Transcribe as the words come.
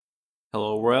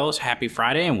Hello Royals, happy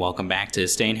Friday and welcome back to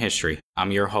This Day in History.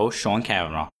 I'm your host, Sean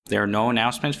Kavanaugh. There are no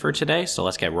announcements for today, so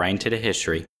let's get right into the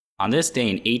history. On this day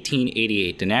in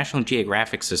 1888, the National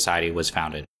Geographic Society was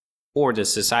founded, or the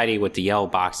society with the yellow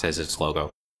box as its logo.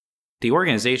 The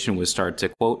organization was started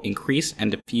to, quote, increase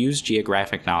and diffuse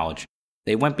geographic knowledge.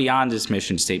 They went beyond this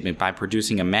mission statement by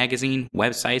producing a magazine,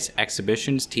 websites,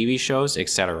 exhibitions, TV shows,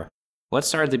 etc. Let's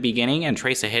start at the beginning and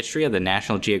trace the history of the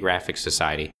National Geographic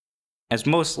Society. As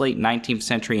most late 19th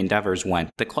century endeavors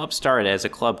went, the club started as a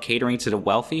club catering to the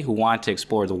wealthy who wanted to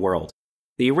explore the world.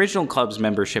 The original club's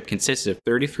membership consisted of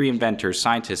 33 inventors,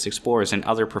 scientists, explorers, and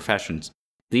other professions.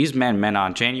 These men met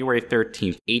on January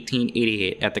 13,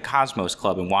 1888 at the Cosmos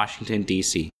Club in Washington,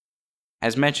 D.C.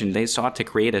 As mentioned, they sought to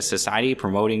create a society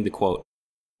promoting the quote.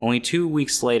 Only 2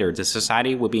 weeks later, the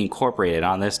society would be incorporated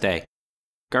on this day.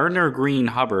 Gardner Greene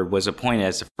Hubbard was appointed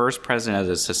as the first president of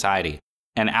the society,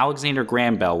 and Alexander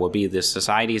Graham Bell would be the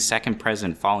society's second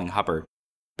president following Hubbard.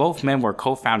 Both men were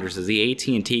co-founders of the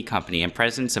AT&T company and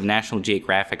presidents of National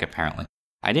Geographic, apparently.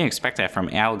 I didn't expect that from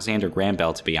Alexander Graham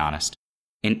Bell, to be honest.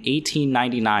 In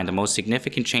 1899, the most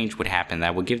significant change would happen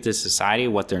that would give the society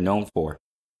what they're known for,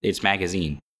 its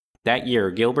magazine. That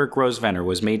year, Gilbert Grosvenor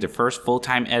was made the first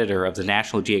full-time editor of the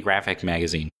National Geographic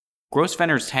magazine.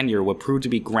 Grosvenor's tenure would prove to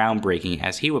be groundbreaking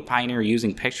as he would pioneer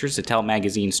using pictures to tell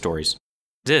magazine stories.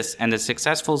 This and the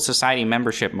successful society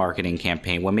membership marketing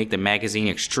campaign would make the magazine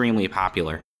extremely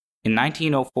popular. In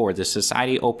 1904, the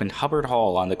society opened Hubbard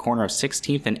Hall on the corner of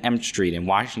 16th and M Street in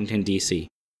Washington, D.C.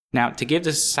 Now, to give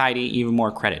the society even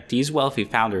more credit, these wealthy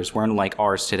founders weren't like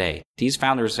ours today. These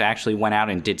founders actually went out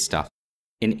and did stuff.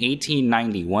 In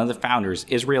 1890, one of the founders,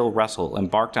 Israel Russell,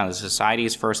 embarked on the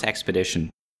society's first expedition.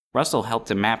 Russell helped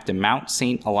to map the Mount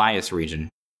St. Elias region.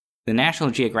 The National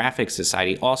Geographic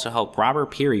Society also helped Robert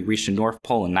Peary reach the North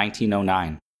Pole in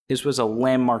 1909. This was a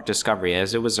landmark discovery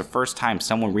as it was the first time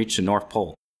someone reached the North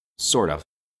Pole. Sort of.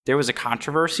 There was a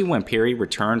controversy when Peary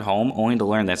returned home only to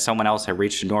learn that someone else had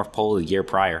reached the North Pole the year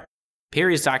prior.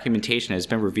 Peary's documentation has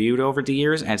been reviewed over the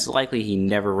years and it's likely he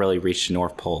never really reached the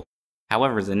North Pole.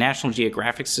 However, the National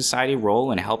Geographic Society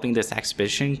role in helping this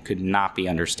expedition could not be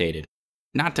understated.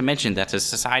 Not to mention that the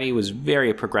society was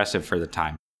very progressive for the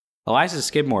time. Eliza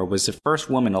Skidmore was the first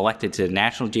woman elected to the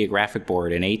National Geographic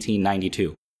Board in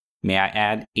 1892. May I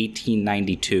add,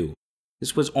 1892.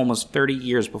 This was almost 30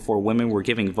 years before women were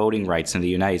given voting rights in the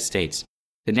United States.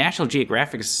 The National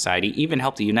Geographic Society even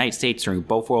helped the United States during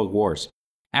both World Wars.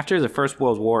 After the First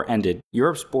World War ended,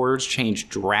 Europe's borders changed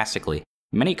drastically.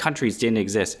 Many countries didn't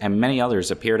exist, and many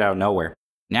others appeared out of nowhere.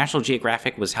 National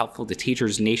Geographic was helpful to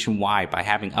teachers nationwide by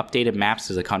having updated maps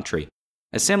of the country.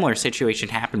 A similar situation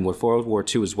happened with World War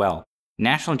II as well.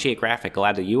 National Geographic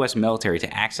allowed the U.S. military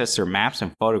to access their maps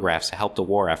and photographs to help the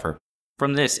war effort.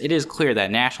 From this, it is clear that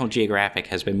National Geographic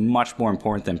has been much more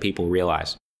important than people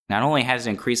realize. Not only has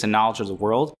it increased the knowledge of the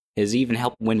world, it has even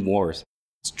helped win wars.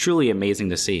 It's truly amazing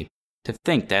to see. To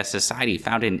think that a society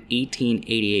founded in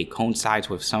 1888 coincides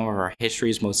with some of our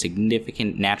history's most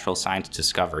significant natural science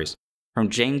discoveries. From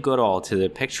Jane Goodall to the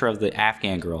picture of the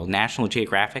Afghan girl, National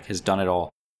Geographic has done it all.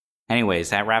 Anyways,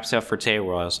 that wraps up for today,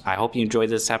 Royals. I hope you enjoyed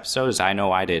this episode as I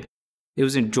know I did. It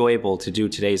was enjoyable to do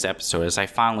today's episode as I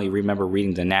finally remember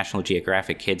reading the National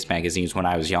Geographic Kids magazines when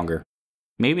I was younger.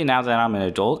 Maybe now that I'm an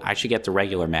adult, I should get the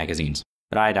regular magazines,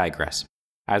 but I digress.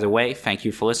 Either way, thank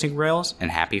you for listening, Royals,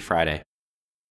 and happy Friday.